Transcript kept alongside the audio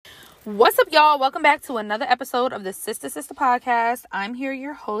What's up, y'all? Welcome back to another episode of the Sister Podcast. I'm here,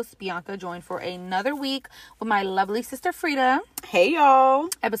 your host, Bianca, joined for another week with my lovely sister, Frida. Hey, y'all.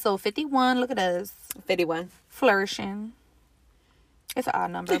 Episode 51. Look at us. 51. Flourishing. It's an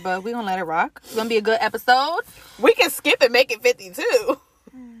odd number, but we're going to let it rock. It's going to be a good episode. We can skip and make it 52.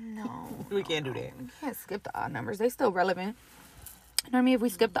 No. We can't do that. We can't skip the odd numbers. They still relevant. You know what I mean? If we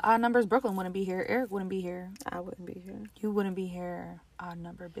skip the odd numbers, Brooklyn wouldn't be here. Eric wouldn't be here. I wouldn't be here. You wouldn't be here. Odd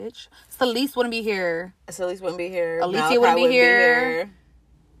number, bitch. Celeste wouldn't be here. Celeste wouldn't be here. Alicia wouldn't be here.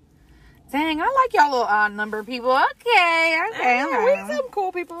 Dang, I like y'all little odd number people. Okay. We some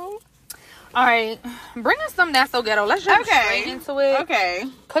cool people. All right. Bring us some That's So Ghetto. Let's jump straight into it. Okay.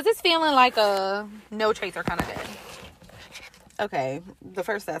 Because it's feeling like a no chaser kind of day. Okay. The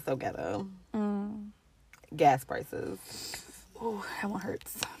first That's So Ghetto. Gas prices. Oh, that one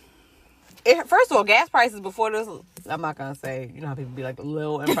hurts. First of all, gas prices before this, I'm not going to say, you know how people be like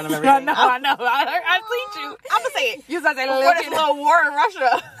little in front of everything. I know. I seen you. I'm going to say it. You was about to say before this little war in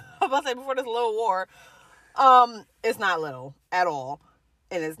Russia. I'm about to say before this little war. It's not little at all.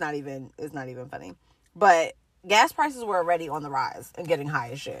 And it's not even funny. But gas prices were already on the rise and getting high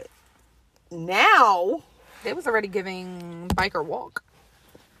as shit. Now, they was already giving biker walk.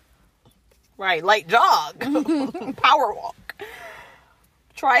 Right, light jog. Power walk.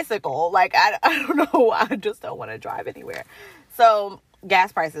 Tricycle. Like, I don't know. I just don't want to drive anywhere. So,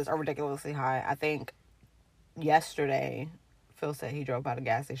 gas prices are ridiculously high. I think yesterday, Phil said he drove by the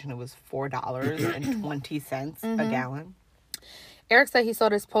gas station. It was $4.20 a gallon. Eric said he saw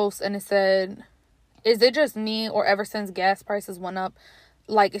this post and it said, is it just me or ever since gas prices went up,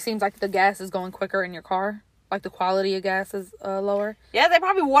 like it seems like the gas is going quicker in your car? Like the quality of gas is lower? Yeah, they're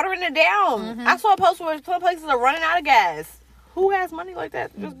probably watering it down. I saw a post where some places are running out of gas. Who has money like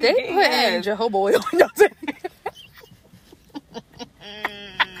that? Just they put in jojoba oil. A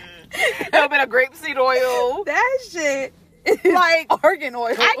little bit of grapeseed oil. That shit. Like argan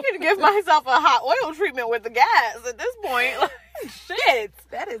oil. I can give myself a hot oil treatment with the gas at this point. Like, shit.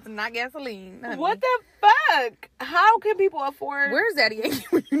 That is not gasoline. Honey. What the fuck? How can people afford? Where's Daddy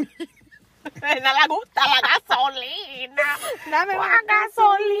Yankee? No le gusta la gasolina. No me gusta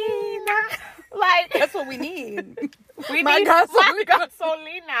gasolina. Like, that's what we need. We my need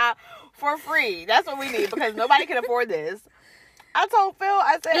gasolina for free. That's what we need because nobody can afford this. I told Phil,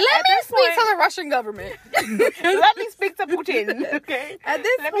 I said, let me speak to the Russian government. Let me speak to Putin, okay? At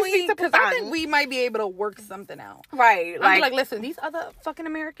this point, because I think we might be able to work something out. Right. Like, listen, these other fucking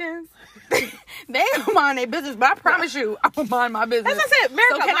Americans, they don't mind their business, but I promise you, I'm going to mind my business. That's what I said.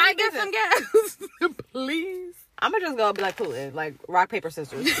 America, so can I get some gas? Please? I'm going to just go be like Putin, like rock, paper,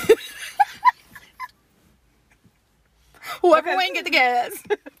 scissors. Whoever ain't get the gas.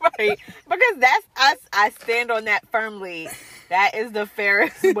 Right. Because that's us. I stand on that firmly. That is the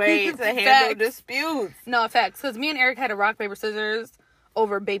fairest way to handle disputes. No, facts. Because me and Eric had a rock, paper, scissors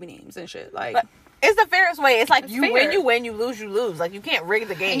over baby names and shit. Like, but it's the fairest way. It's like it's you fair. win, you win, you lose, you lose. Like, you can't rig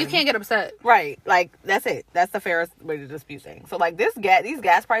the game. And you can't get upset. Right. Like, that's it. That's the fairest way to dispute things. So, like, these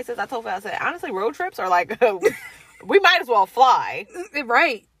gas prices, I told Phil, I said, honestly, road trips are like, we might as well fly.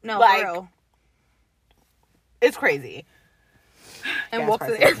 Right. No, like, for real. It's crazy. And walk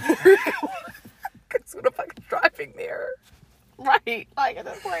to the airport. Because who the fuck is driving there? Right. Like, at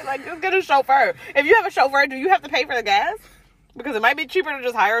this point, like, just get a chauffeur. If you have a chauffeur, do you have to pay for the gas? Because it might be cheaper to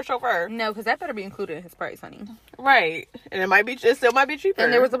just hire a chauffeur. No, because that better be included in his price, honey. Right. And it still might be cheaper.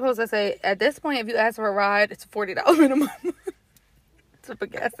 And there was a post that say, at this point, if you ask for a ride, it's $40 minimum. To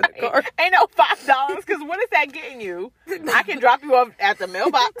put gas in the car. Ain't no $5, because what is that getting you? I can drop you off at the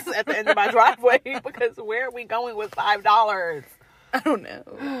mailbox at the end of my driveway, because where are we going with $5? I don't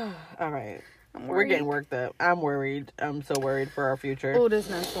know. All right. We're getting worked up. I'm worried. I'm so worried for our future. Oh, this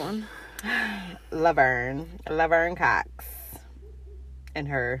next one. Laverne Cox. And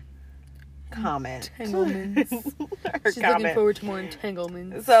her comment. Entanglements. She's looking forward to more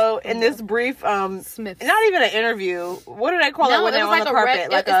entanglements. So, in this brief, Smith. not even an interview. What do they call it when they're on the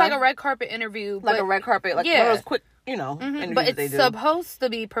carpet? It's like a red carpet interview. Like a red carpet. Like one of those quick, interviews but it's they do. supposed to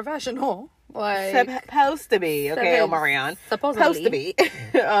be professional. Like, supposed to be. Okay, Omarion. Supposed to be.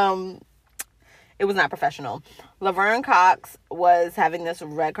 It was not professional. Laverne Cox was having this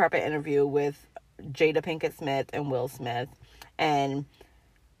red carpet interview with Jada Pinkett Smith and Will Smith. And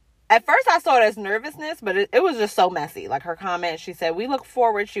at first I saw it as nervousness, but it was just so messy. Like, her comment, she said, we look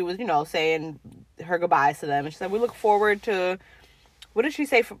forward, she was, saying her goodbyes to them. And she said, we look forward to, what did she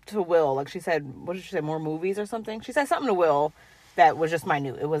say to Will? Like, she said, what did she say, more movies or something? She said something to Will that was just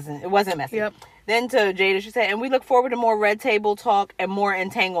minute. It wasn't messy. Yep. Then to Jada, she said, and we look forward to more red table talk and more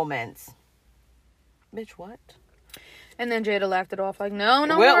entanglements. Bitch, what? And then Jada laughed it off like, no, Will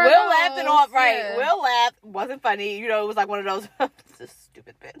more of laughed it those. off, right? Yeah. Will laughed. Wasn't funny. You know, it was like one of those, this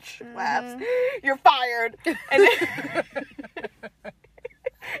stupid bitch laughs. You're fired. And then,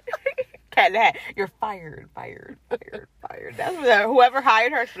 cat in the hat. You're fired. That's what, whoever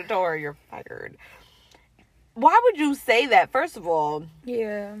hired her should have told her, you're fired. Why would you say that? First of all,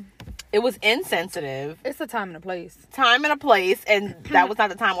 Yeah. it was insensitive. It's a time and a place. Time and a place, and that was not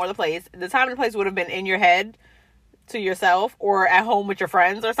the time or the place. The time and the place would have been in your head to yourself or at home with your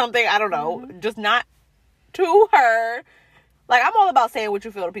friends or something. I don't know. Just not to her. Like, I'm all about saying what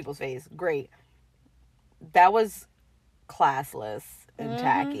you feel to people's face. Great. That was classless and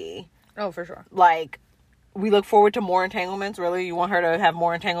tacky. Oh, for sure. Like, we look forward to more entanglements. Really? You want her to have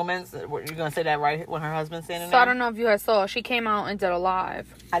more entanglements? You're going to say that right when her husband's standing So there? I don't know if you guys saw. She came out and did a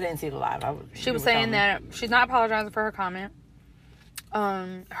live. I didn't see the live. She was saying that she's not apologizing for her comment.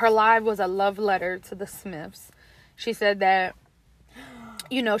 Her live was a love letter to the Smiths. She said that,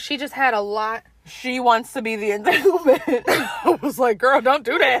 you know, she just had a lot. She wants to be the entanglement. I was like, girl, don't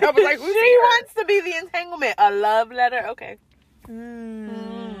do that. I was like, who's she here? wants to be the entanglement. A love letter? Okay.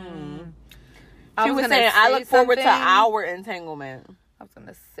 I She was gonna saying, I say look forward to something. our entanglement. I was going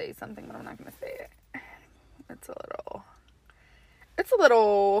to say something, but I'm not going to say it. It's a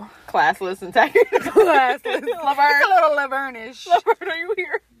little Classless and tacky. classless. Laverne. It's a little Laverne-ish. Laverne, are you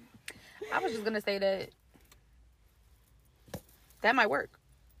here? I was just going to say that might work.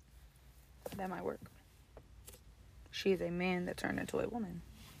 That might work. She is a man that turned into a woman.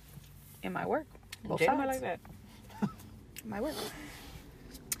 It might work. Both Jada sides. might like that. It might work.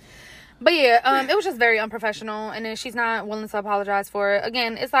 But yeah, it was just very unprofessional, and then she's not willing to apologize for it.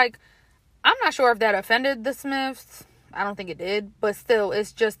 Again, it's like, I'm not sure if that offended the Smiths. I don't think it did, but still,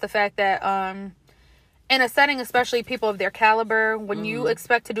 it's just the fact that in a setting, especially people of their caliber, when you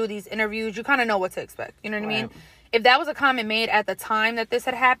expect to do these interviews, you kind of know what to expect. You know what I mean? If that was a comment made at the time that this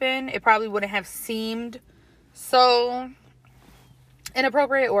had happened, it probably wouldn't have seemed so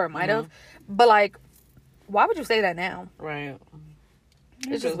inappropriate, or it might have. But like, why would you say that now? Right.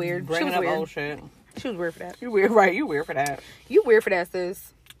 It's just weird. She Bringing was up weird. old shit. She was weird for that. You weird, right? You weird for that. You weird for that,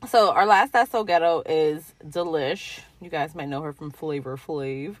 sis. So our last That's So Ghetto is Delish. You guys might know her from Flavor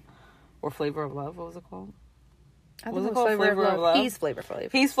Flav or Flavor of Love. What was it called? I think Was it it was called Flavor of Love? He's Flavor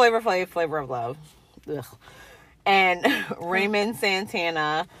Flav. He's Flavor Flav, Flavor of Love. Ugh. And Raymond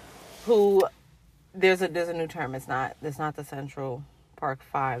Santana, who there's a new term. It's not the Central Park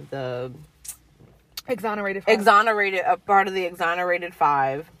Five. The Exonerated. a part of the Exonerated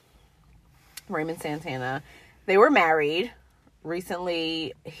Five. Raymond Santana. They were married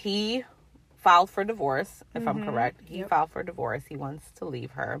recently. He filed for divorce, if I'm correct. He filed for divorce. He wants to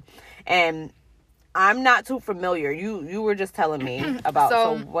leave her. And I'm not too familiar. You were just telling me about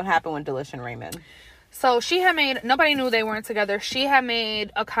so what happened with Delish and Raymond. So she had made, nobody knew they weren't together. She had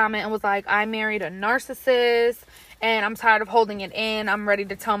made a comment and was like, I married a narcissist and I'm tired of holding it in. I'm ready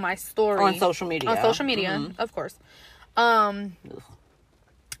to tell my story. On social media. Of course. And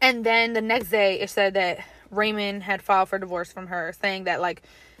then the next day it said that Raymond had filed for divorce from her, saying that like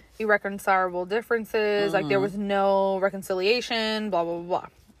irreconcilable differences, like there was no reconciliation, blah, blah, blah,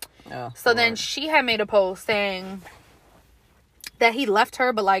 blah. Oh, So then she had made a post saying that he left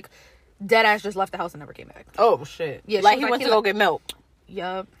her, but like deadass just left the house and never came back. Oh, shit. Yeah, like she he was went like, to go get milk.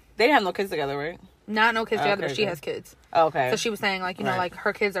 Yup. They didn't have no kids together, right? Not no kids together, Okay, but she good. has kids. Okay. So she was saying like, you know, Right. like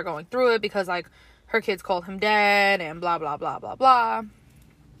her kids are going through it because like her kids called him dad and blah, blah, blah, blah, blah.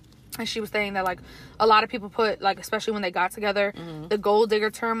 And she was saying that like a lot of people put like, especially when they got together, the gold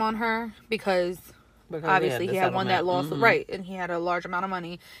digger term on her because obviously he had won that lawsuit, right? And he had a large amount of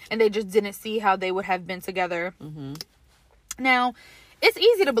money, and they just didn't see how they would have been together. Now, it's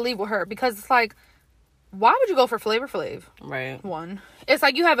easy to believe with her because it's like, why would you go for Flavor Flav? Right. One, it's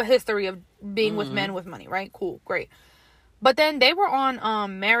like you have a history of being with men with money, right? Cool, great. But then they were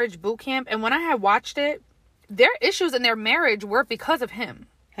on Marriage Boot Camp, and when I had watched it, their issues in their marriage were because of him.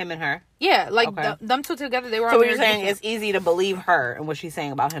 Him and her. Yeah, like Okay. them two together, they were. So on what you're Marriage saying Boot it's easy to believe her and what she's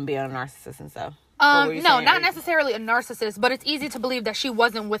saying about him being a narcissist and stuff. Camp. What were you No, saying? not necessarily a narcissist, but it's easy to believe that she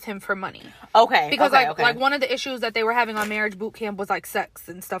wasn't with him for money. Okay. Because okay, like one of the issues that they were having on Marriage Boot Camp was like sex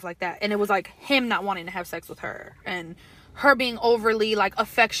and stuff like that, and it was like him not wanting to have sex with her and her being overly like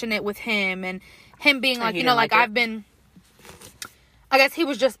affectionate with him and him being like, you know, like I've been. I guess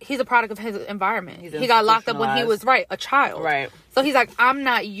he's a product of his environment. He got locked up when he was a child. Right. So he's like, I'm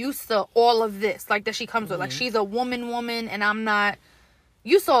not used to all of this like that she comes with. Like she's a woman and I'm not.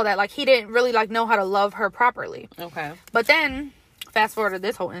 You saw that like he didn't really like know how to love her properly. Okay. But then fast forward to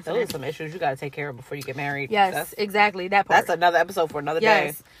this whole incident. Those are some issues you got to take care of before you get married. Yes, exactly. That part. That's another episode for another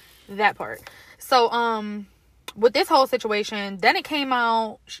yes, day. that part. So with this whole situation, then it came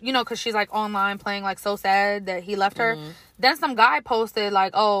out, you know, because she's like online playing like so sad that he left her. Then some guy posted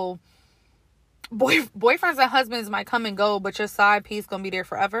like, oh, boyfriends and husbands might come and go, but your side piece gonna be there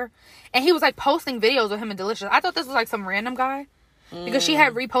forever. And he was like posting videos of him and Delicious. I thought this was like some random guy because she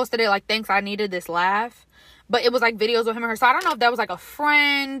had reposted it like, thanks, I needed this laugh. But it was like videos of him and her. So I don't know if that was like a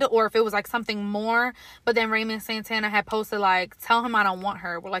friend or if it was like something more. But then Raymond Santana had posted like, tell him I don't want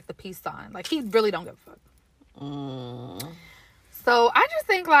her with like the peace sign. Like, he really don't give a fuck. So I just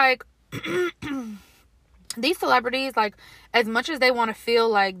think like these celebrities, like, as much as they want to feel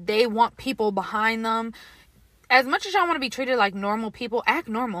like they want people behind them, as much as y'all want to be treated like normal people, act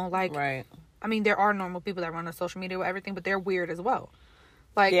normal. Like, right. I mean, there are normal people that run on social media with everything, but they're weird as well.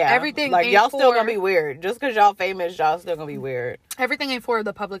 Like, yeah, everything like, ain't y'all for, still gonna be weird. Just because y'all famous, y'all still gonna be weird. Everything ain't for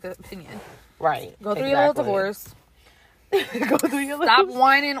the public opinion. Right. Go through your little divorce. Go through your Stop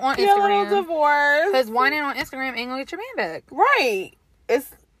whining on your Instagram. little divorce. Because whining on Instagram ain't gonna get your man back. Right. It's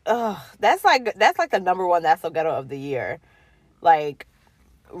that's like the number one That's So Ghetto of the year. Like,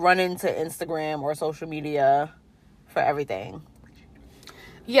 running to Instagram or social media for everything.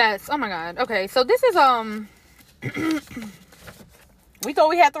 Yes. Oh my God. Okay. So this is we thought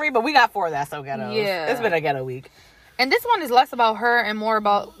we had 3, but we got 4 That's So Ghetto. Yeah. It's been a ghetto week. And this one is less about her and more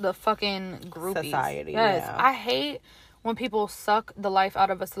about the fucking groupies. Society. Yes. Yeah. I hate when people suck the life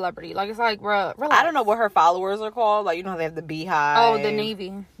out of a celebrity. Like, it's like, bruh, relax. I don't know what her followers are called. Like, you know how they have the Beehive. Oh, the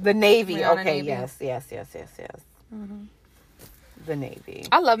Navy. The Navy. Rihanna Okay. Navy. Yes. Mm-hmm. The Navy.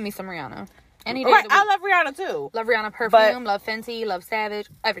 I love me some Rihanna. Any day Right. of the I week. love Rihanna too. Love Rihanna perfume, love Fenty, love Savage,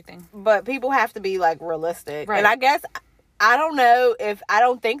 everything. But people have to be like realistic. Right. And I guess I don't know if I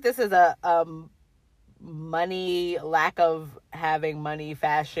don't think this is a money, lack of having money,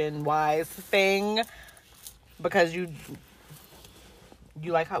 fashion wise thing, because you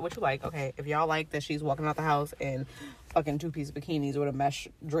like what you like. Okay, if y'all like that she's walking out the house in fucking 2-piece bikinis with a mesh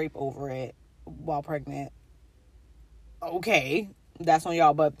drape over it while pregnant, okay, that's on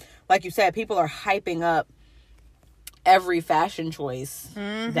y'all. But like you said, people are hyping up every fashion choice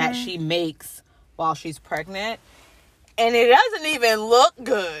that she makes while she's pregnant, and it doesn't even look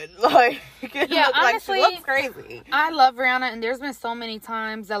good. Like, it Yeah, looks honestly, like she looks crazy. I love Rihanna, and there's been so many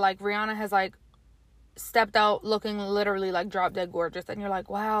times that, like, Rihanna has, like, stepped out looking literally, like, drop dead gorgeous, and you're like,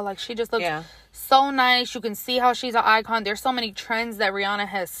 wow, like, she just looks so nice. You can see how she's an icon. There's so many trends that Rihanna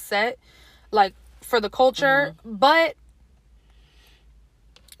has set, like, for the culture, but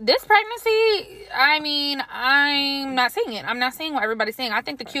this pregnancy, I mean, I'm not seeing it. I'm not seeing what everybody's seeing. I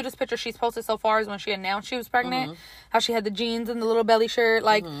think the cutest picture she's posted so far is when she announced she was pregnant. How she had the jeans and the little belly shirt.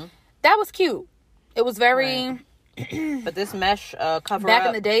 Like, that was cute. It was very... But this mesh cover back up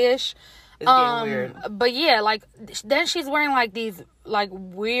in the day-ish. is getting weird. But yeah, like, then she's wearing, like, these, like,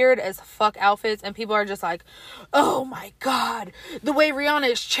 weird as fuck outfits, and people are just like, oh my God, the way Rihanna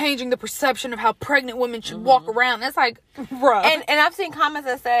is changing the perception of how pregnant women should walk around. It's like, bruh. And I've seen comments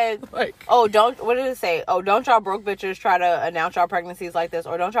that said, like, oh, what did it say? Oh, don't y'all broke bitches try to announce y'all pregnancies like this,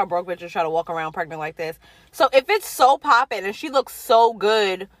 or don't y'all broke bitches try to walk around pregnant like this. So if it's so poppin' and she looks so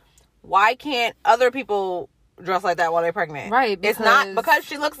good, why can't other people dress like that while they're pregnant? Right. It's not because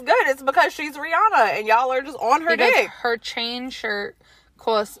she looks good. It's because she's Rihanna and y'all are just on her dick. Her chain shirt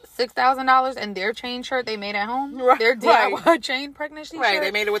cost $6,000, and their chain shirt they made at home. Right, Their DIY chain pregnancy right, shirt.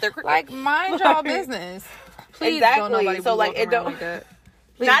 they made it with their cricket. Like, mind y'all business. Please Exactly. don't nobody So, be like, walking it don't- around like that.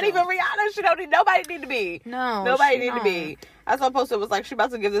 Please Not don't. even Rihanna. She don't need nobody need to be. No, Nobody she need to don't. be. I saw a post that was like, she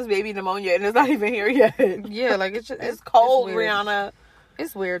about to give this baby pneumonia and it's not even here yet. Yeah, like, it's just, It's cold, it's weird. Rihanna.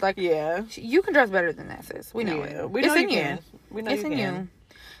 It's weird. Like, Yeah. you can dress better than that, sis. We know it. We It's know in you you. can. We know It's you in can.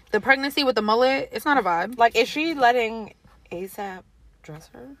 you. The pregnancy with the mullet, it's not a vibe. Like, is she letting ASAP dress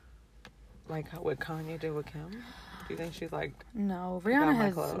her? Like what Kanye did with Kim? Do you think she's like, No, got Rihanna my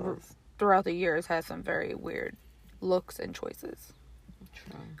has, clothes? throughout the years, had some very weird looks and choices.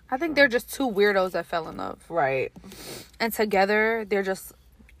 True. I think they're just two weirdos that fell in love. Right. And together, they're just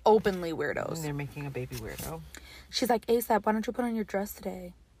openly And weirdos. they're making a baby weirdo. She's like, ASAP, why don't you put on your dress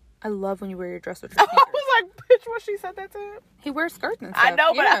today? I love when you wear your dress with your I sneakers. was like, bitch, what she said that to him? He wears skirts and stuff. I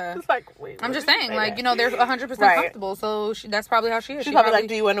know, but yeah. I was like, wait. I'm what just did you saying, say like, that? you know, they're 100% Right. comfortable, so that's probably how she is. She's probably like,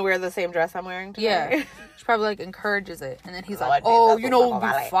 do you want to wear the same dress I'm wearing today? Yeah. She probably, like, encourages it. And then he's Oh, like, I did. oh, That's you what know, I'm it would talking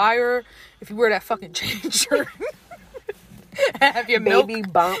be about. fire if you wear that fucking chain shirt. have your milk, Baby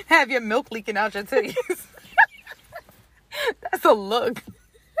bump. have your milk leaking out your titties. That's a look.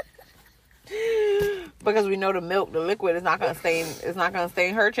 Because we know the milk, the liquid is not gonna stain. It's not gonna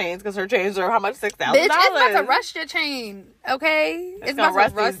stain her chains because her chains are how much? $6,000. Bitch, it's about to rust your chain, okay? It's gonna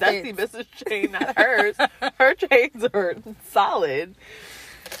about rust to rust these dusty bitches' chain, not hers. Her chains are solid.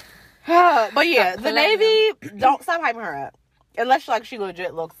 But yeah, Stop the playing. Navy, don't stop hyping her up. Unless like she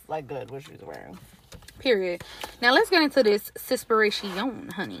legit looks like good what she's wearing. Period. Now let's get into this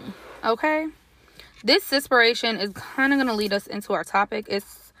Cispiration, honey. Okay? This Cispiration is kind of going to lead us into our topic.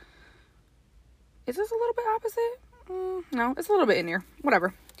 Is this a little bit opposite? No, it's a little bit in there.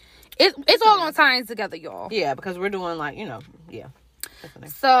 Whatever. It's all going to tie in together, y'all. Yeah, because we're doing like, yeah.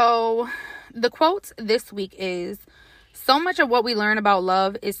 So, the quote this week is, so much of what we learn about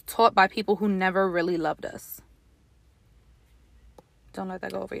love is taught by people who never really loved us. Don't let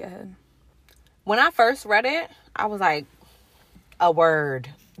that go over your head. When I first read it, I was like, a word.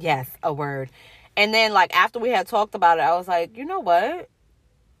 Yes, a word. And then like after we had talked about it, I was like, you know what?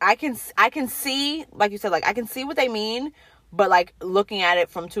 I can see, like you said, like I can see what they mean, but like looking at it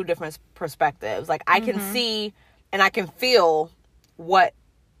from two different perspectives. Like I can see and I can feel what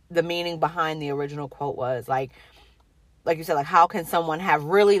the meaning behind the original quote was. Like you said, like how can someone have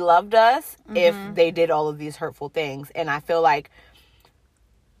really loved us if they did all of these hurtful things? And I feel like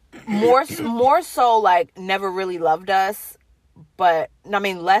more so like never really loved us, but I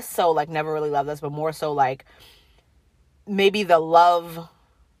mean less so like never really loved us, but more so like maybe the love,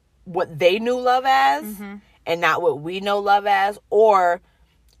 what they knew love as and not what we know love as, or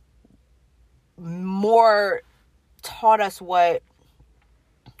more taught us what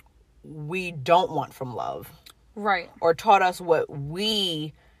we don't want from love. Right. Or taught us what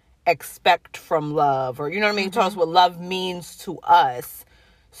we expect from love, or you know what I mean? Taught us what love means to us.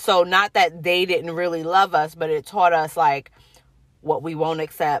 So not that they didn't really love us, but it taught us like what we won't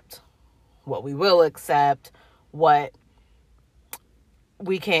accept, what we will accept, what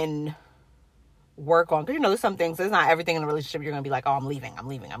we can work on. Because there's some things, there's not everything in a relationship you're going to be like, oh, I'm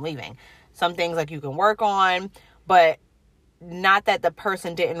leaving. Some things like you can work on, but not that the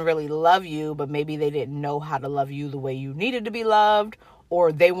person didn't really love you, but maybe they didn't know how to love you the way you needed to be loved,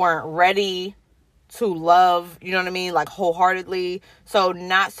 or they weren't ready to love, you know what I mean, like wholeheartedly. So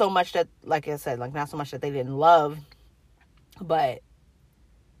not so much that, like I said, like not so much that they didn't love, but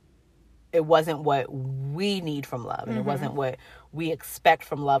it wasn't what we need from love, and it wasn't what we expect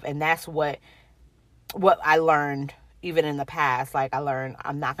from love. And that's what I learned even in the past. Like I learned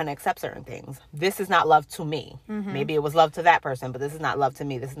I'm not going to accept certain things. This is not love to me. Maybe it was love to that person, but this is not love to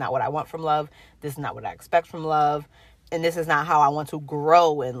me. This is not what I want from love. This is not what I expect from love. And this is not how I want to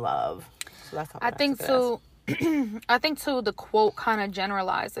grow in love. So that's how I think too, the quote kind of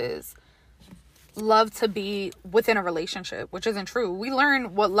generalizes love to be within a relationship, which isn't true. We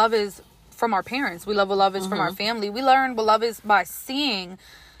learn what love is from our parents. We love what love is from our family. We learn what love is by seeing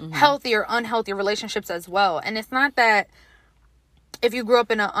healthy or unhealthy relationships as well. And it's not that if you grew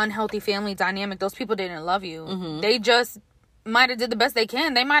up in an unhealthy family dynamic, those people didn't love you. They just might have did the best they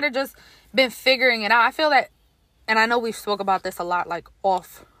can. They might have just been figuring it out. I feel that, and I know we've spoke about this a lot, like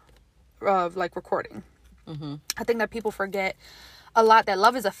off of like recording. I think that people forget a lot that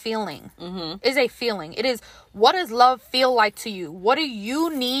love is a feeling. Is a feeling. It is, what does love feel like to you? What do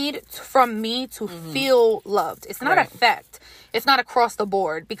you need from me to feel loved? It's not a fact. It's not across the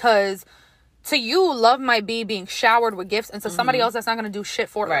board, because to you, love might be being showered with gifts, and to somebody else, that's not going to do shit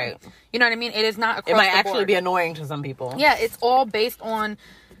for them. You know what I mean? It is not across the board. It might actually be annoying to some people. Yeah, it's all based on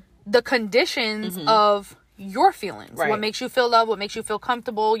the conditions of your feelings. What makes you feel loved, what makes you feel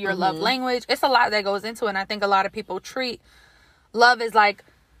comfortable, your love language. It's a lot that goes into it, and I think a lot of people treat love as like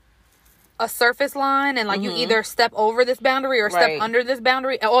a surface line, and like you either step over this boundary or step under this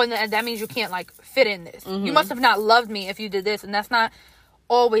boundary. Oh, and that means you can't like fit in this. You must have not loved me if you did this, and that's not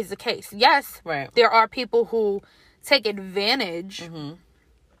always the case. Yes, there are people who take advantage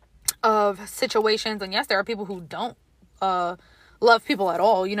of situations, and yes, there are people who don't love people at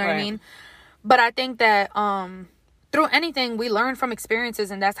all. You know what I mean? But I think that through anything, we learn from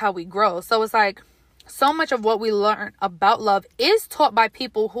experiences, and that's how we grow. So it's like so much of what we learn about love is taught by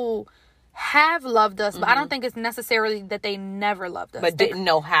people who have loved us, but I don't think it's necessarily that they never loved us, but didn't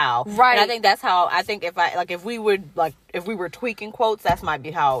know how. And I think that's how, I think if we were tweaking quotes, that might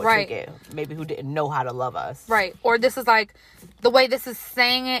be how I would tweak it. Maybe who didn't know how to love us. Or this is like, the way this is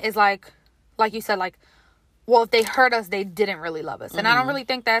saying it is like you said, like, well, if they hurt us, they didn't really love us. And I don't really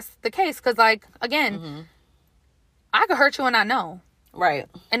think that's the case, because like, again, I could hurt you and I know.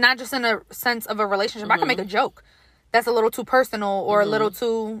 And not just in a sense of a relationship. I can make a joke that's a little too personal, or a little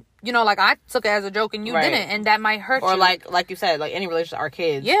too, like I took it as a joke and you didn't, and that might hurt you. Or like you said, like any relationship, our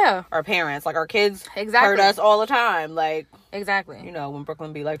kids, our parents, like our kids hurt us all the time. Like when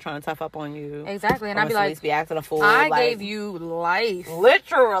Brooklyn be like trying to tough up on you, and I'd be like, be acting a fool. I gave you life,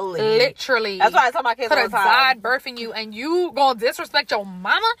 literally. That's why I tell my kids all the time. Could have died birthing you, and you gonna disrespect your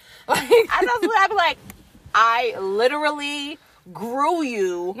mama? Like I'd be like, I literally grew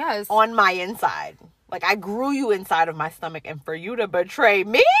you Yes. on my inside. Like, I grew you inside of my stomach, and for you to betray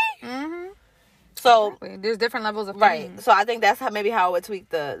me? Mm-hmm. So, Exactly. There's different levels of right. pain. So, I think that's how I would tweak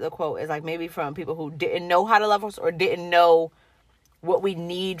the quote, is like maybe from people who didn't know how to love us or didn't know what we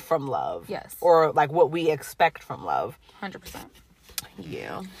need from love. Yes. Or, like, what we expect from love. 100%.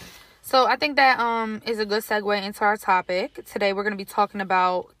 Yeah. So I think that is a good segue into our topic. Today we're going to be talking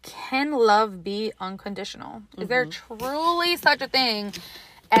about, can love be unconditional? Is there truly such a thing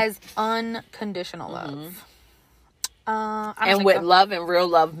as unconditional love? And what love and real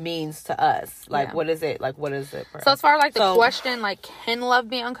love means to us. Like, Yeah. what is it? Like, what is it? So as far as like the question, like, can love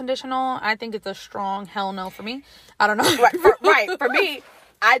be unconditional? I think it's a strong hell no for me. I don't know. Right. For me,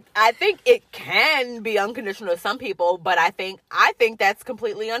 I think it can be unconditional to some people, but I think that's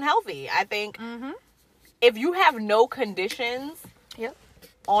completely unhealthy. I think if you have no conditions Yep.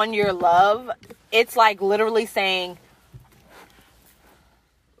 on your love, it's like literally saying,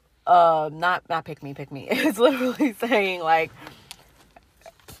 not pick me. It's literally saying, like,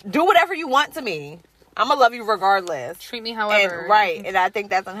 do whatever you want to me. I'm gonna love you regardless. Treat me however. And I think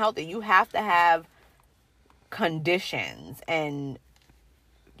that's unhealthy. You have to have conditions, and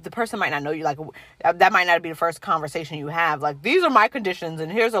the person might not know you. Like, that might not be the first conversation you have. Like, these are my conditions,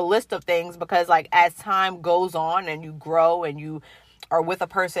 and here's a list of things, because, like, as time goes on and you grow and you are with a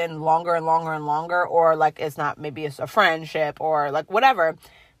person longer and longer and longer, or like it's a friendship or like whatever.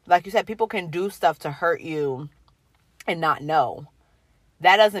 Like you said, people can do stuff to hurt you and not know.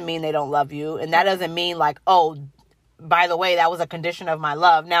 That doesn't mean they don't love you. And that doesn't mean like, oh, by the way, that was a condition of my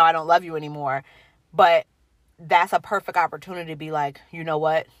love. Now I don't love you anymore. But that's a perfect opportunity to be like, you know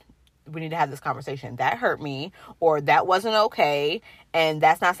what? We need to have this conversation. That hurt me, or that wasn't okay. And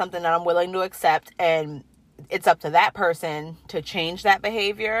that's not something that I'm willing to accept. And it's up to that person to change that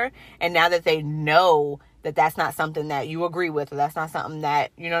behavior. And now that they know that that's not something that you agree with, or that's not something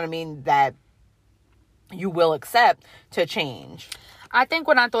that, you know what I mean, that you will accept, to change. I think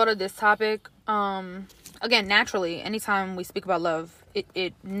when I thought of this topic, again, naturally, anytime we speak about love,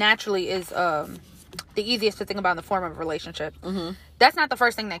 it naturally is the easiest to think about in the form of a relationship. That's not the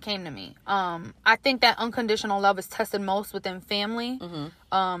first thing that came to me. I think that unconditional love is tested most within family,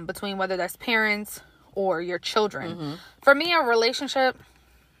 between whether that's parents or your children. For me, a relationship,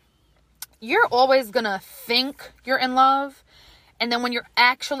 you're always gonna think you're in love, and then when you're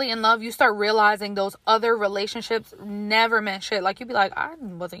actually in love, you start realizing those other relationships never meant shit. Like, you'd be like, I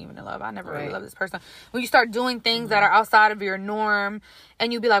wasn't even in love. I never really loved this person. When you start doing things that are outside of your norm,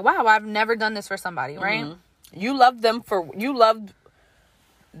 and you'd be like, wow, I've never done this for somebody, right? You loved them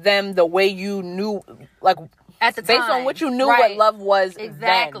the way you knew, like, At the time. based on what you knew what love was.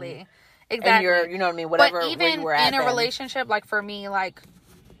 Exactly. Then. And you're, you know what I mean, whatever, but even where you were at in a then. relationship, like, for me, like,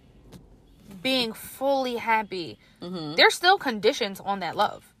 being fully happy, there's still conditions on that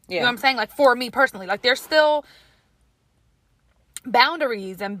love. You know what I'm saying? Like, for me personally, like, there's still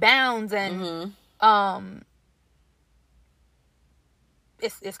boundaries and bounds, and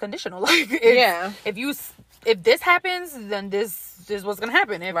it's conditional. Like, if this happens, then this is what's gonna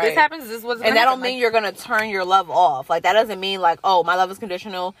happen. If this happens, this is what's gonna happen. And that don't mean you're gonna turn your love off. Like, that doesn't mean like, oh, my love is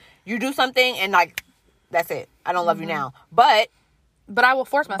conditional. You do something and like, that's it. I don't love you now. But I will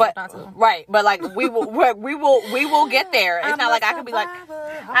force myself not to. Right. But like, we will get there. It's not like I could be like,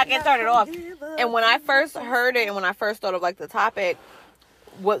 I can turn it off. And when I first heard it, and when I first thought of like the topic,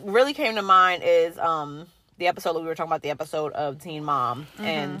 what really came to mind is the episode that we were talking about, the episode of Teen Mom.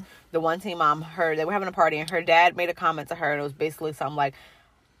 And the one teen mom, they were having a party, and her dad made a comment to her, and it was basically something like,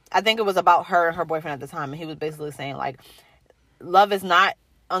 I think it was about her and her boyfriend at the time, and he was basically saying like, love is not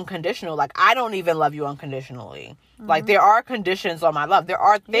unconditional. Like, I don't even love you unconditionally. Like, there are conditions on my love. There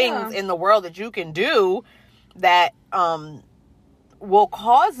are things in the world that you can do that will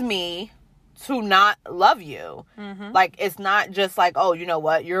cause me to not love you. Like, it's not just like, oh, you know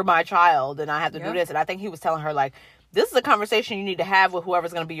what, you're my child and I have to do this. And I think he was telling her like, this is a conversation you need to have with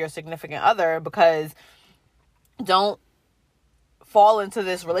whoever's going to be your significant other, because don't fall into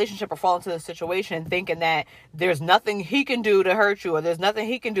this relationship or fall into this situation thinking that there's nothing he can do to hurt you, or there's nothing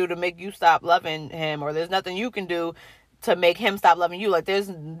he can do to make you stop loving him, or there's nothing you can do to make him stop loving you. Like,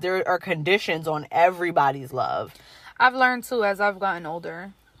 there are conditions on everybody's love. I've learned too, as I've gotten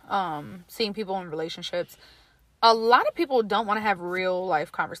older, seeing people in relationships, a lot of people don't want to have real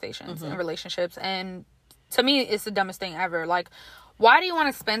life conversations in relationships, and to me it's the dumbest thing ever. Like, why do you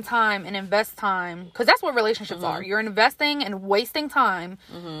want to spend time and invest time? Because that's what relationships are. You're investing and wasting time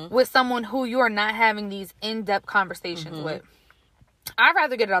with someone who you are not having these in-depth conversations with. I'd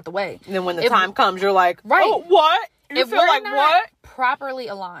rather get it out the way. And then when the time comes, you're like, oh, what? You If feel we're like not what? properly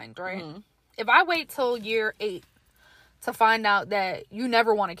aligned, right? If I wait till year 8 to find out that you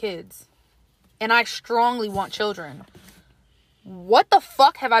never wanted kids and I strongly want children, what the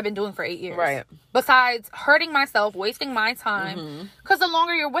fuck have I been doing for 8 years? Right. Besides hurting myself, wasting my time. Because the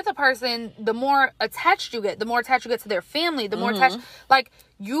longer you're with a person, the more attached you get. The more attached you get to their family. The more attached... Like,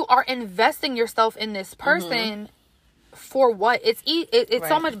 you are investing yourself in this person for what? It's right.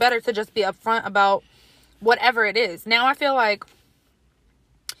 So much better to just be upfront about whatever it is. Now, I feel like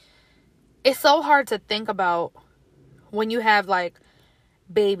it's so hard to think about when you have, like,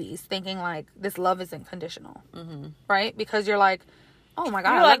 babies, thinking like this love isn't conditional, right? Because you're like, oh my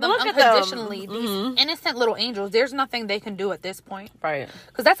god, I love them unconditionally. These innocent little angels, there's nothing they can do at this point, right?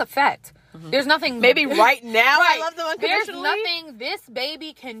 Because that's a fact. There's nothing. Maybe right now, right. I love them unconditionally. There's nothing this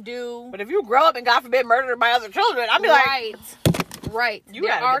baby can do. But if you grow up and God forbid murder my other children, I'll be right. You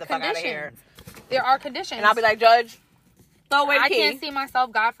there are get the fuck out of here. There are conditions, and I'll be like, Judge, throw away the key. I can't see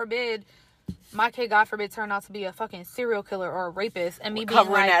myself, God forbid, my kid, God forbid, turn out to be a fucking serial killer or a rapist, and me being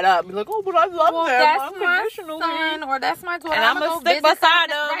covering that up. Be like, oh, but I love them. That's my son, or that's my daughter. And I'm gonna stick beside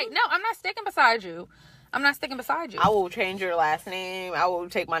them. Right? No, I'm not sticking beside you. I'm not sticking beside you. I will change your last name. I will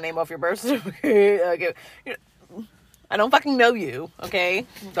take my name off your birth certificate. I don't fucking know you, okay?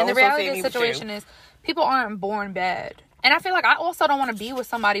 And the reality of the situation is, people aren't born bad, and I feel like I also don't want to be with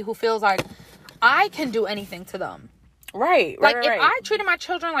somebody who feels like I can do anything to them. Right. Like, if I treated my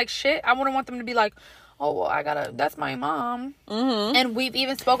children like shit, I wouldn't want them to be like, oh, well, that's my mom. And we've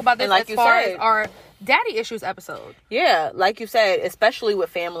even spoke about this as far as our daddy issues episode. Yeah, like you said, especially with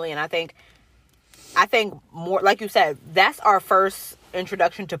family. And I think more, like you said, that's our first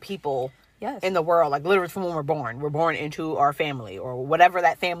introduction to people in the world. Like, literally from when we're born into our family, or whatever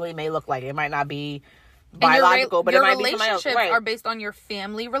that family may look like. It might not be biological, but it might be somebody else. Right. Are based on your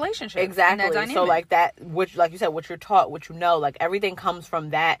family relationship. Exactly. So like that, which, like you said, what you're taught, what you know, like everything comes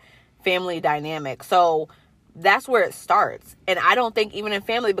from that family dynamic. So that's where it starts. And I don't think even in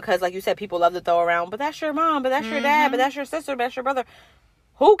family, because like you said, people love to throw around, but that's your mom, but that's your dad, but that's your sister, but that's your brother.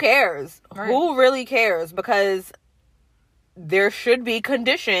 Who cares? Right. Who really cares? Because there should be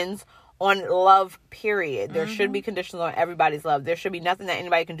conditions on love, period. There should be conditions on everybody's love. There should be nothing that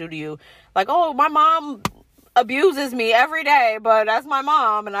anybody can do to you. Like, oh, my mom abuses me every day, but that's my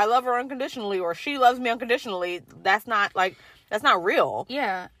mom and I love her unconditionally, or she loves me unconditionally. That's not real.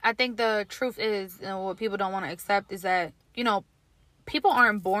 Yeah. I think the truth is, what people don't want to accept is that, people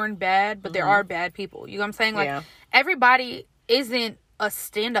aren't born bad, but there are bad people. You know what I'm saying? Like, everybody isn't a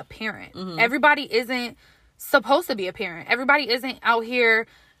stand-up parent. Everybody isn't supposed to be a parent. Everybody isn't out here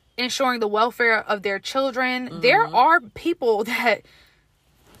ensuring the welfare of their children. There are people that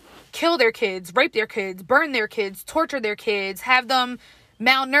kill their kids, rape their kids, burn their kids, torture their kids, have them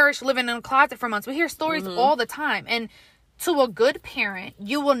malnourished, living in a closet for months. We hear stories all the time. And to a good parent,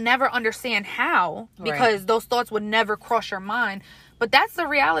 you will never understand how, because those thoughts would never cross your mind. But that's the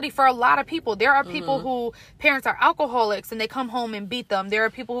reality for a lot of people. There are people who parents are alcoholics and they come home and beat them. There are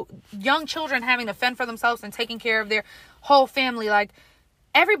people, young children, having to fend for themselves and taking care of their whole family. Like,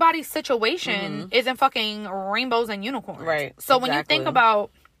 everybody's situation isn't fucking rainbows and unicorns. Right. So when you think about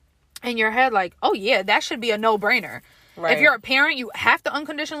in your head, like, oh yeah, that should be a no-brainer. Right. If you're a parent, you have to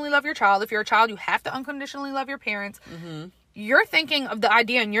unconditionally love your child. If you're a child, you have to unconditionally love your parents. You're thinking of the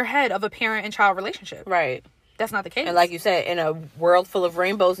idea in your head of a parent and child relationship. Right. That's not the case. And like you said, in a world full of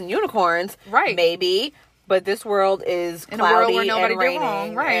rainbows and unicorns, maybe, but this world is in cloudy a world where nobody and raining, did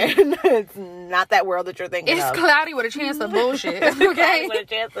wrong, right? It's not that world that you're thinking of. It's cloudy with a chance of bullshit. Okay, with a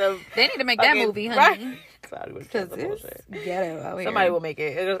chance of they need to make that movie, honey. Right. Cloudy with a chance of bullshit. Ghetto out here. Somebody will make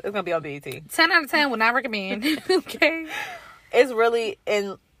it. It's gonna be on BET. 10 out of 10 would not recommend. Okay, it's really,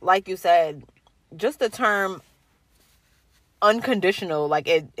 and like you said, just the term unconditional, like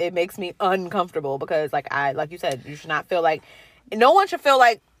it makes me uncomfortable, because like you said, you should not feel like, no one should feel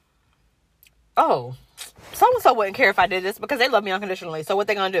like, oh, so-and-so wouldn't care if I did this because they love me unconditionally, so what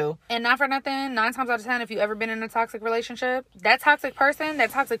they gonna do? And not for nothing, 9 times out of 10, if you ever been in a toxic relationship, that toxic person, that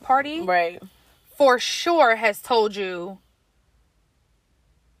toxic party, right, for sure has told you,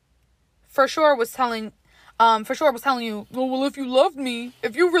 for sure was telling you, oh, well, if you loved me,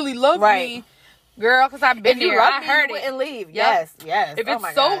 if you really loved me, girl, because I've been here, I heard it. And leave. Yep. Yes. If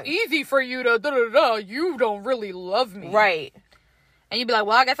it's so easy for you to you don't really love me. Right. And you'd be like,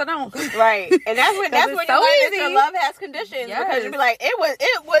 well, I guess I don't. Right. And that's when you learn that your love has conditions. Yes. Because you'd be like,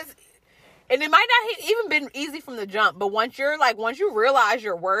 it was, and it might not have even been easy from the jump, but once you realize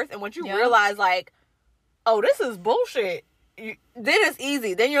your worth, and once you realize, like, oh, this is bullshit, then it's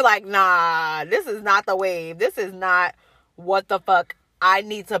easy. Then you're like, nah, this is not the wave. This is not what the fuck I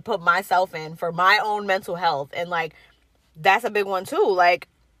need to put myself in for my own mental health. And like, that's a big one too. Like,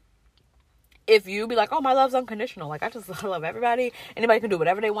 if you be like, oh, my love's unconditional, like, I just love everybody, anybody can do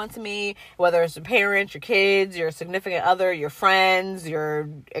whatever they want to me, whether it's your parents, your kids, your significant other, your friends, your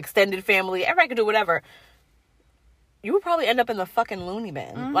extended family, everybody can do whatever, you would probably end up in the fucking loony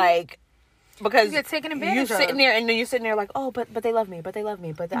bin. Like, because you get taken advantage you of. sitting there, and then you're sitting there like, oh, but they love me, but they love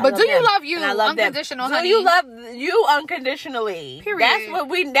me, but I but love do you them, love you and I love unconditional, them. honey? Do you love you unconditionally? Period. That's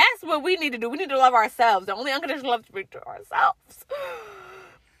what we need to do. We need to love ourselves. The only unconditional love is to ourselves.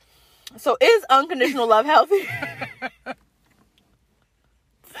 So is unconditional love healthy?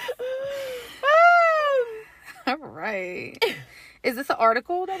 All right. Is this an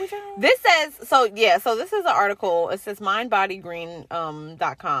article that we found? This says, so this is an article. It says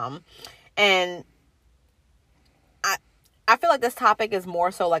mindbodygreen.com. And I feel like this topic is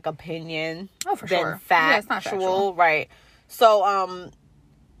more so like opinion for than sure. factual. Yeah, it's not factual. Right. So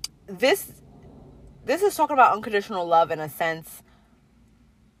this is talking about unconditional love in a sense,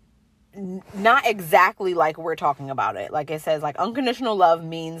 not exactly like we're talking about it. Like it says, like, unconditional love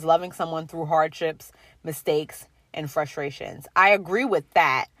means loving someone through hardships, mistakes, and frustrations. I agree with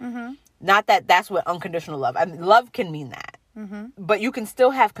that. Mm-hmm. Not that that's what unconditional love. I mean, love can mean that. Mm-hmm. But you can still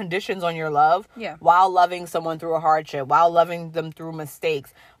have conditions on your love while loving someone through a hardship, while loving them through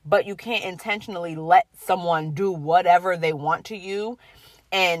mistakes. But you can't intentionally let someone do whatever they want to you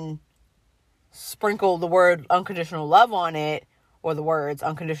and sprinkle the word unconditional love on it, or the words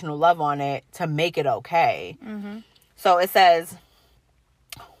unconditional love on it, to make it okay. Mm-hmm. So it says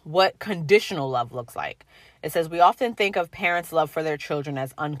what conditional love looks like. It says, we often think of parents' love for their children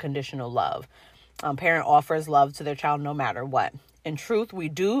as unconditional love. Parent offers love to their child no matter what. In truth, we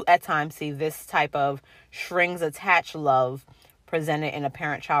do at times see this type of strings attached love presented in a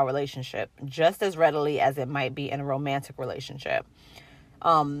parent-child relationship just as readily as it might be in a romantic relationship.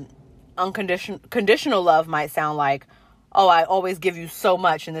 Conditional love might sound like, oh, I always give you so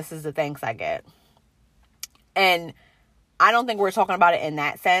much and this is the thanks I get. And I don't think we're talking about it in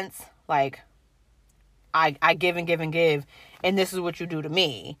that sense. Like, I give and give and give, and this is what you do to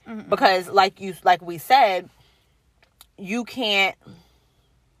me. Mm-hmm. Because like we said, you can't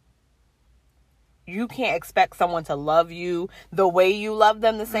expect someone to love you the way you love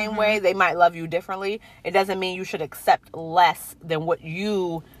them the same way. They might love you differently. It doesn't mean you should accept less than what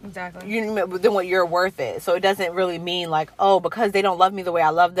than what your worth is. So it doesn't really mean like, oh, because they don't love me the way I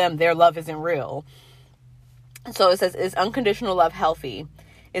love them, their love isn't real. So it says, is unconditional love healthy?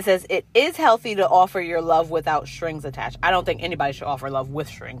 It says, it is healthy to offer your love without strings attached. I don't think anybody should offer love with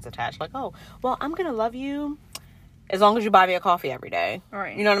strings attached. Like, oh, well, I'm going to love you as long as you buy me a coffee every day.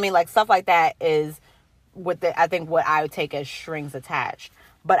 Right. You know what I mean? Like, stuff like that is I think what I would take as strings attached.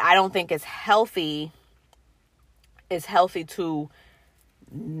 But I don't think it's healthy to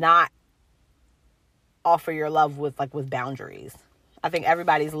not offer your love with boundaries. I think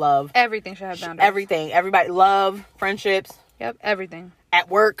everybody's love. Everything should have boundaries. Everything. Everybody, love, friendships. Yep, everything. At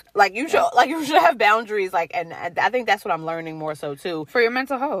work, you should have boundaries, and I think that's what I'm learning more so too. For your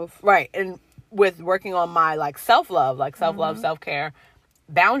mental health. Right. And with working on my self-love, self-love, self-care,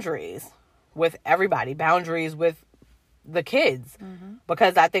 boundaries with everybody, boundaries with the kids. Mm-hmm.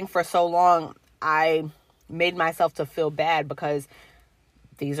 Because I think for so long I made myself to feel bad because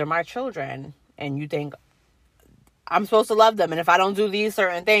these are my children and you think I'm supposed to love them. And if I don't do these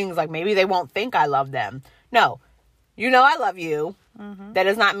certain things, maybe they won't think I love them. No. You know I love you. Mm-hmm. That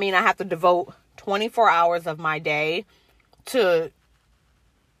does not mean I have to devote 24 hours of my day to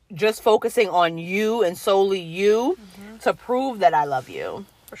just focusing on you and solely you to prove that I love you.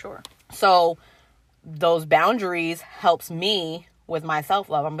 For sure. So those boundaries helps me with my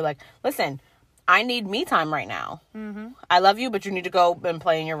self-love. I'm be like, listen, I need me time right now. Mm-hmm. I love you, but you need to go and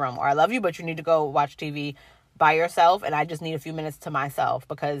play in your room. Or I love you, but you need to go watch TV by yourself. And I just need a few minutes to myself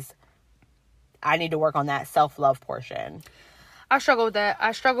because I need to work on that self-love portion. I struggle with that.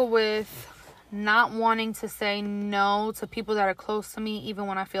 I struggle with not wanting to say no to people that are close to me, even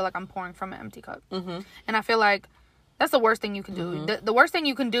when I feel like I'm pouring from an empty cup. Mm-hmm. And I feel like that's the worst thing you can do. Mm-hmm. The worst thing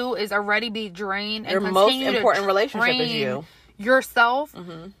you can do is already be drained and your most important relationship is you. Yourself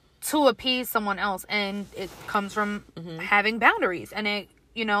to appease someone else. And it comes from having boundaries. And it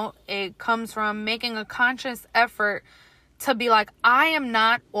comes from making a conscious effort to be like, I am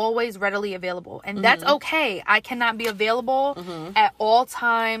not always readily available. And that's okay. I cannot be available at all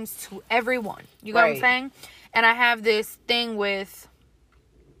times to everyone. You know what I'm saying? And I have this thing with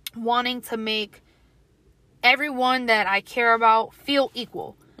wanting to make everyone that I care about feel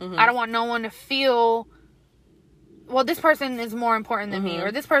equal. I don't want no one to feel, well, this person is more important than me.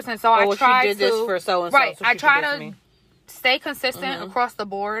 Or this person. So I try to. This for so-and-so, right. So I try to stay consistent across the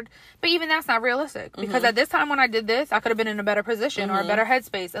board, but even that's not realistic because at this time when I did this, I could have been in a better position or a better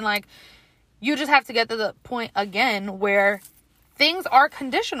headspace, and you just have to get to the point again where things are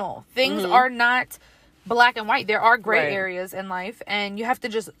conditional. Things are not black and white. There are gray areas in life, and you have to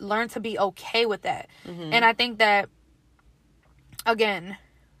just learn to be okay with that. And I think that, again,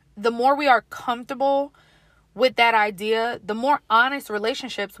 the more we are comfortable with that idea, the more honest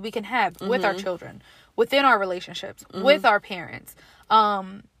relationships we can have with our children, within our relationships, with our parents.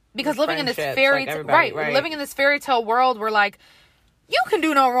 Because living in this fairy living in this fairy tale world where, like, you can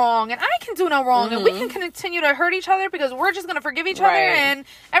do no wrong and I can do no wrong and we can continue to hurt each other because we're just going to forgive each other and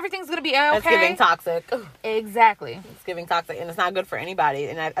everything's going to be okay. It's giving toxic. Exactly. It's giving toxic, and it's not good for anybody.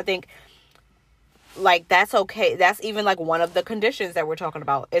 And I think, like, that's okay. That's even, like, one of the conditions that we're talking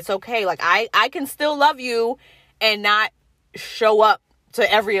about. It's okay. Like, I can still love you and not show up to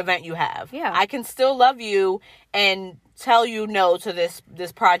every event you have. Yeah. I can still love you and tell you no to this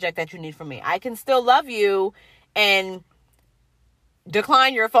project that you need from me. I can still love you and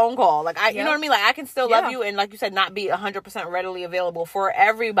decline your phone call. Like, you know what I mean? Like, I can still love you and, like you said, not be 100% readily available for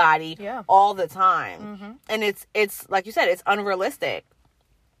everybody all the time. And it's like you said, it's unrealistic.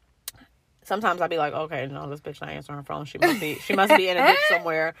 Sometimes I'll be like, okay, no, this bitch not answering her phone. She must be in a ditch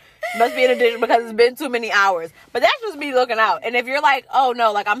somewhere. She must be in a ditch because it's been too many hours. But that's just me looking out. And if you're like, oh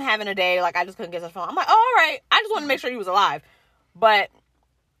no, like, I'm having a day, like, I just couldn't get to the phone, I'm like, oh, all right, I just want to make sure you was alive. But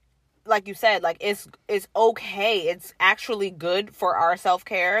like you said, like, it's okay. It's actually good for our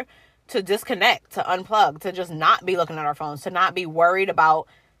self-care to disconnect, to unplug, to just not be looking at our phones, to not be worried about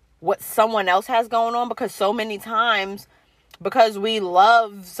what someone else has going on, because so many times, because we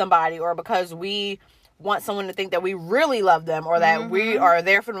love somebody or because we want someone to think that we really love them or that we are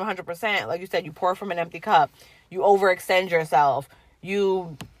there for them 100%, like you said, you pour from an empty cup, you overextend yourself,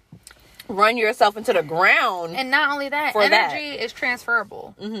 you run yourself into the ground. And not only that, energy is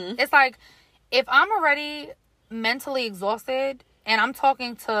transferable. It's like, if I'm already mentally exhausted and I'm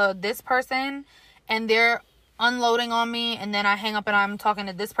talking to this person and they're unloading on me, and then I hang up and I'm talking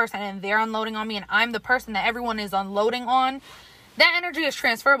to this person and they're unloading on me, and I'm the person that everyone is unloading on, that energy is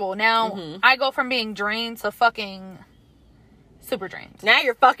transferable. Now I go from being drained to fucking super drained. Now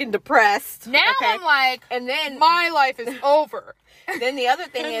you're fucking depressed. Now I'm like, and then my life is over. Then the other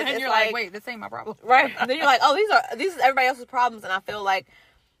thing is, and you're like, wait, this ain't my problem. Right. And then you're like, oh, these is everybody else's problems. And I feel like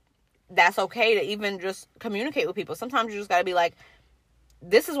that's okay to even just communicate with people. Sometimes you just gotta be like,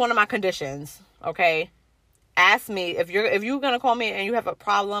 this is one of my conditions. Okay. Ask me if you're gonna call me and you have a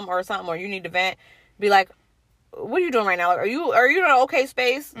problem or something, or you need to vent, be like, what are you doing right now? Like, are you in an okay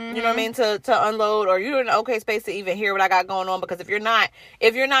space? You know what I mean? To unload, or you're in an okay space to even hear what I got going on? Because if you're not,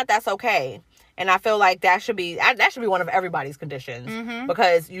 that's okay. And I feel like that should be one of everybody's conditions,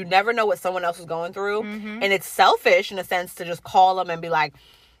 because you never know what someone else is going through. And it's selfish in a sense to just call them and be like,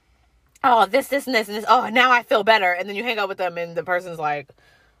 oh, this and this and this. Oh, now I feel better. And then you hang out with them and the person's like,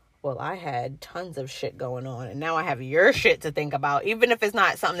 well, I had tons of shit going on and now I have your shit to think about, even if it's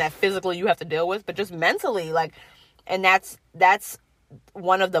not something that physically you have to deal with, but just mentally, like, and that's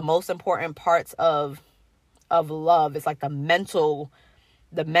one of the most important parts of love. It's like the mental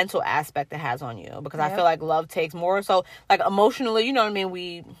aspect it has on you, because I feel like love takes more so, like, emotionally, you know what I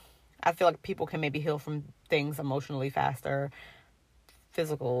mean? I feel like people can maybe heal from things emotionally faster.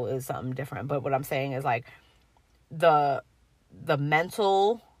 Physical is something different, but what I'm saying is, like, the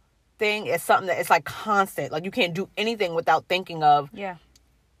mental thing is something that it's like constant. Like, you can't do anything without thinking of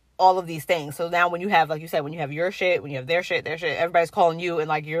all of these things. So now when you have, like you said, when you have your shit, when you have their shit, everybody's calling you, and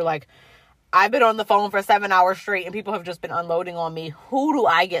like, you're like, I've been on the phone for 7 hours straight and people have just been unloading on me. Who do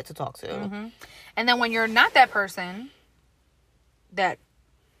I get to talk to? And then when you're not that person that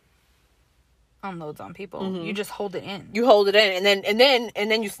unloads on people, you just hold it in. You hold it in, and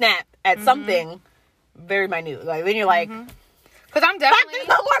then you snap at something very minute. Like, then you're like, because I'm definitely, there's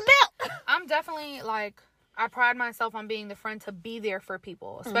no more milk. I'm definitely, like, I pride myself on being the friend to be there for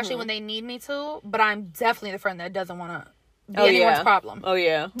people, especially when they need me to. But I'm definitely the friend that doesn't want to be anyone's problem. Oh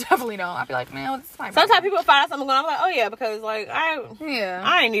yeah, definitely no. I'd be like, man, this is my sometimes people find out something going on, I'm like, oh yeah, because like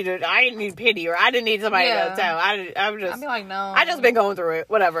I didn't need pity, or I didn't need somebody to tell. I'd be like, no, I just been going through it,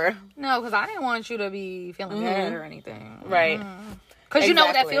 whatever. No, because I didn't want you to be feeling bad or anything, right? Because you know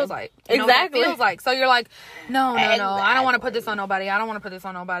what that feels like. You know what that feels like. So you're like, no, I don't want to put this on nobody. I don't want to put this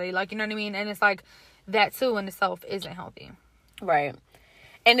on nobody. Like, you know what I mean? And it's like, that too in itself isn't healthy. Right.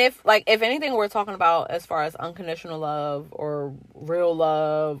 And if anything we're talking about as far as unconditional love or real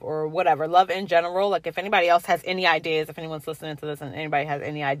love or whatever, love in general, like, if anybody else has any ideas, if anyone's listening to this and anybody has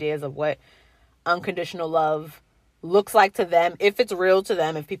any ideas of what unconditional love looks like to them, if it's real to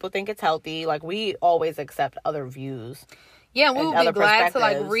them, if people think it's healthy, like, we always accept other views. Yeah, we would be glad to,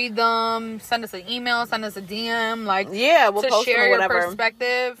 like, read them, send us an email, send us a DM, like, we'll to post share them or your whatever.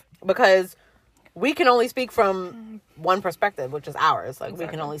 perspective. Because we can only speak from one perspective, which is ours. Like, we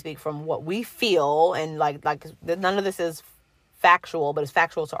can only speak from what we feel, and like none of this is factual, but it's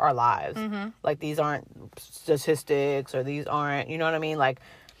factual to our lives. Like, these aren't statistics, or these aren't, you know what I mean? Like,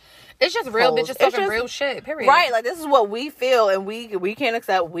 it's just real bitches talking real shit, period. Right, like, this is what we feel, and we can't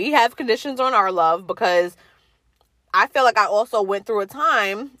accept. We have conditions on our love, because I feel like I also went through a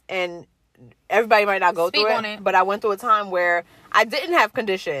time, and everybody might not go through it, but I went through a time where I didn't have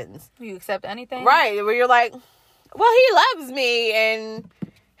conditions. You accept anything? Right, where you're like, well, he loves me, and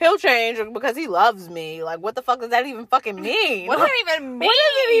he'll change because he loves me. Like, what the fuck does that even fucking mean? What does that even mean? What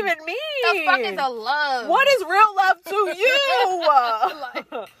does it even mean? The fuck is a love? What is real love to you?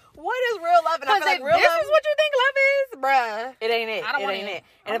 Like, what is real love? And I feel like real this love is what you think love is, bruh. It ain't it. I don't it want ain't it. it.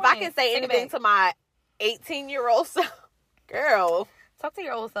 And if I can say anything to my 18-year-old self, girl. Talk to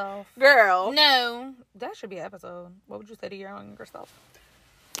your old self. Girl. No. That should be an episode. What would you say to your younger self?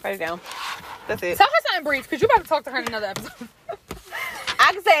 Write it down. That's it. Tell her something brief, because you about to talk to her in another episode.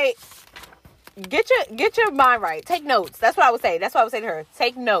 I can say, get your mind right. Take notes. That's what I would say. That's what I would say to her.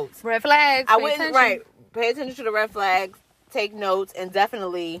 Take notes. Red flags. I wouldn't, right. Pay attention to the red flags. Take notes, and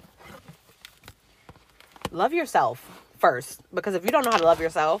definitely love yourself first. Because if you don't know how to love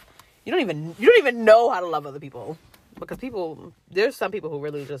yourself, you don't even know how to love other people. Because there's some people who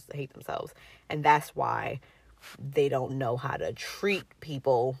really just hate themselves, and that's why they don't know how to treat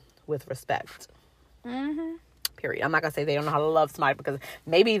people with respect. Period. I'm not gonna say they don't know how to love somebody, because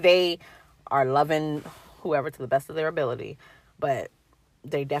maybe they are loving whoever to the best of their ability, but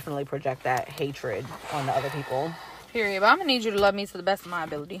they definitely project that hatred on the other people. Period. But I'm gonna need you to love me to the best of my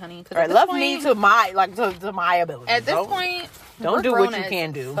ability, honey. Right, love me to my ability. At this point, don't do what you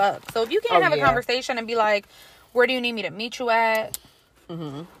can do. Fuck. So if you can't have a conversation and be like, where do you need me to meet you at?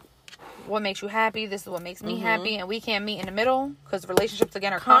 What makes you happy? This is what makes me happy, and we can't meet in the middle, because relationships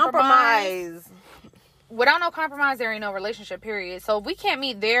again are compromise. Without no compromise, there ain't no relationship, period. So if we can't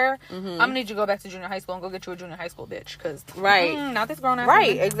meet there, I'm gonna need you to go back to junior high school and go get you a junior high school bitch, because not this grown ass.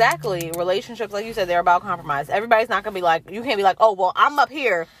 Right, exactly. Relationships, like you said, they're about compromise. Everybody's not gonna be like, you can't be like, oh well, I'm up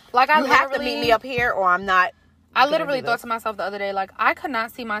here, like you have to meet me up here, or I'm not. I literally thought to myself the other day, like, I could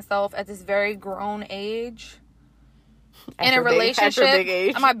not see myself at this very grown age in a relationship. At your big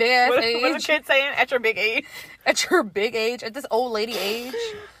age. At my big ass age. What the kid saying? At your big age. At your big age. At this old lady age.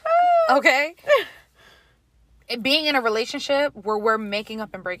 Okay? Being in a relationship where we're making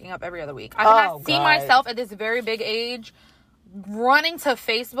up and breaking up every other week. I cannot see myself at this very big age running to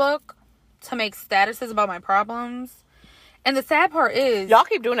Facebook to make statuses about my problems. And the sad part is, y'all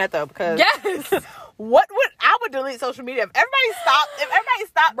keep doing that though, because yes. I would delete social media if everybody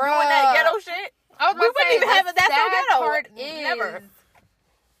stopped doing that ghetto shit. We wouldn't even have it that so ghetto. Part is never.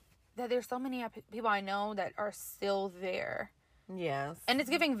 That there's so many people I know that are still there. Yes. And it's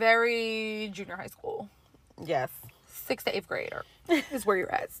giving very junior high school. Yes. 6th to 8th grader is where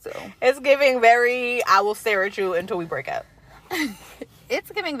you're at still. It's giving very, I will stare at you until we break up.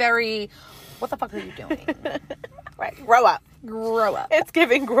 It's giving very, what the fuck are you doing? Right. Grow up. It's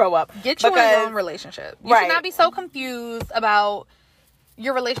giving grow up. Get you in your own relationship. You should not be so confused about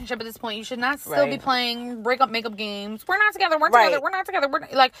your relationship at this point. You should not still be playing break up makeup games. We're not together. We're not together. We're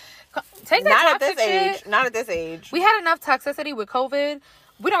like, take that toxic shit. Not at this age. We had enough toxicity with COVID.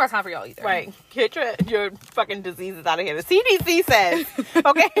 We don't got time for y'all either. Right. Get your fucking diseases out of here. The CDC says,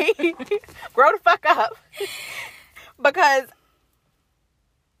 okay, grow the fuck up. Because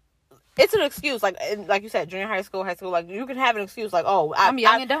it's an excuse. Like you said, junior high school, like, you can have an excuse like, oh, I'm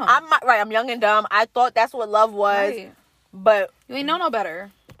young and dumb. I'm young and dumb. I thought that's what love was. Right. But you ain't know no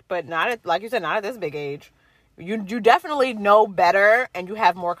better. But not at, like you said, not at this big age. You definitely know better, and you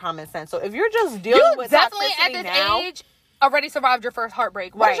have more common sense. So if you're just dealing with definitely toxicity at this now, age already survived your first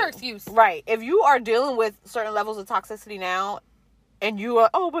heartbreak. What's your excuse? Right. If you are dealing with certain levels of toxicity now, and you are,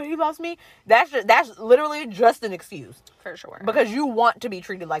 oh, but he loves me, that's literally just an excuse. For sure. Because you want to be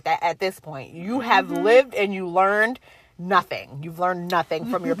treated like that at this point. You have lived and you learned nothing. You've learned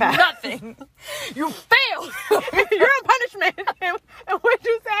nothing from your past. Nothing. You failed. You're on punishment. And what'd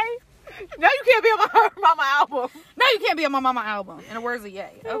you say? Now you can't be on my mama album. Now you can't be on my mama album. In the words of Ye.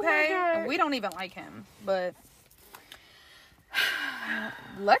 Okay? And we don't even like him. But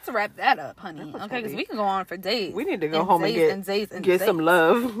let's wrap that up, honey. Okay? Because we can go on for days. We need to go home and get some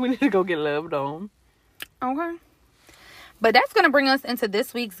love. We need to go get loved on. Okay. But that's going to bring us into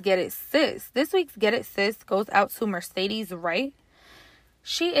this week's Get It Sis. This week's Get It Sis goes out to Mercedes Wright.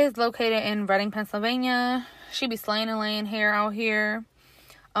 She is located in Reading, Pennsylvania. She be slaying and laying hair out here.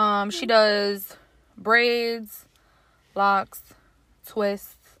 She does braids, locks,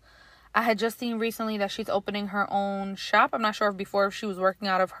 twists. I had just seen recently that she's opening her own shop. I'm not sure if before she was working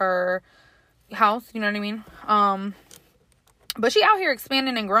out of her, house, you know what I mean? But she out here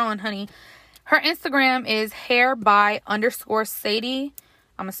expanding and growing, honey. Her Instagram is hair_by_Sadie.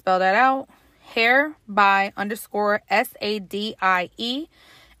 I'm gonna spell that out. hair_by_SADIE.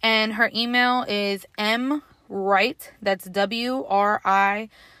 And her email is mwright, that's WRIGHT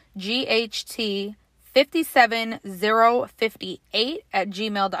 57058 at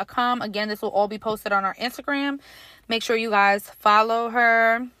gmail.com. Again, this will all be posted on our Instagram. Make sure you guys follow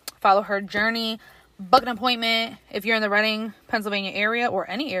her journey, book an appointment if you're in the Reading, Pennsylvania area, or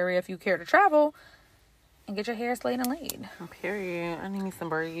any area if you care to travel, and get your hair slayed and laid. Period. I need some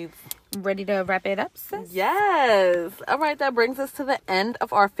braids. Ready to wrap it up, sis? Yes. All right, that brings us to the end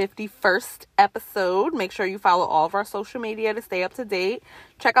of our 51st episode. Make sure you follow all of our social media to stay up to date.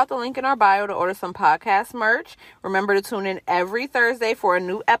 Check out the link in our bio to order some podcast merch. Remember to tune in every Thursday for a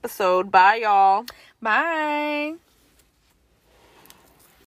new episode. Bye, y'all. Bye.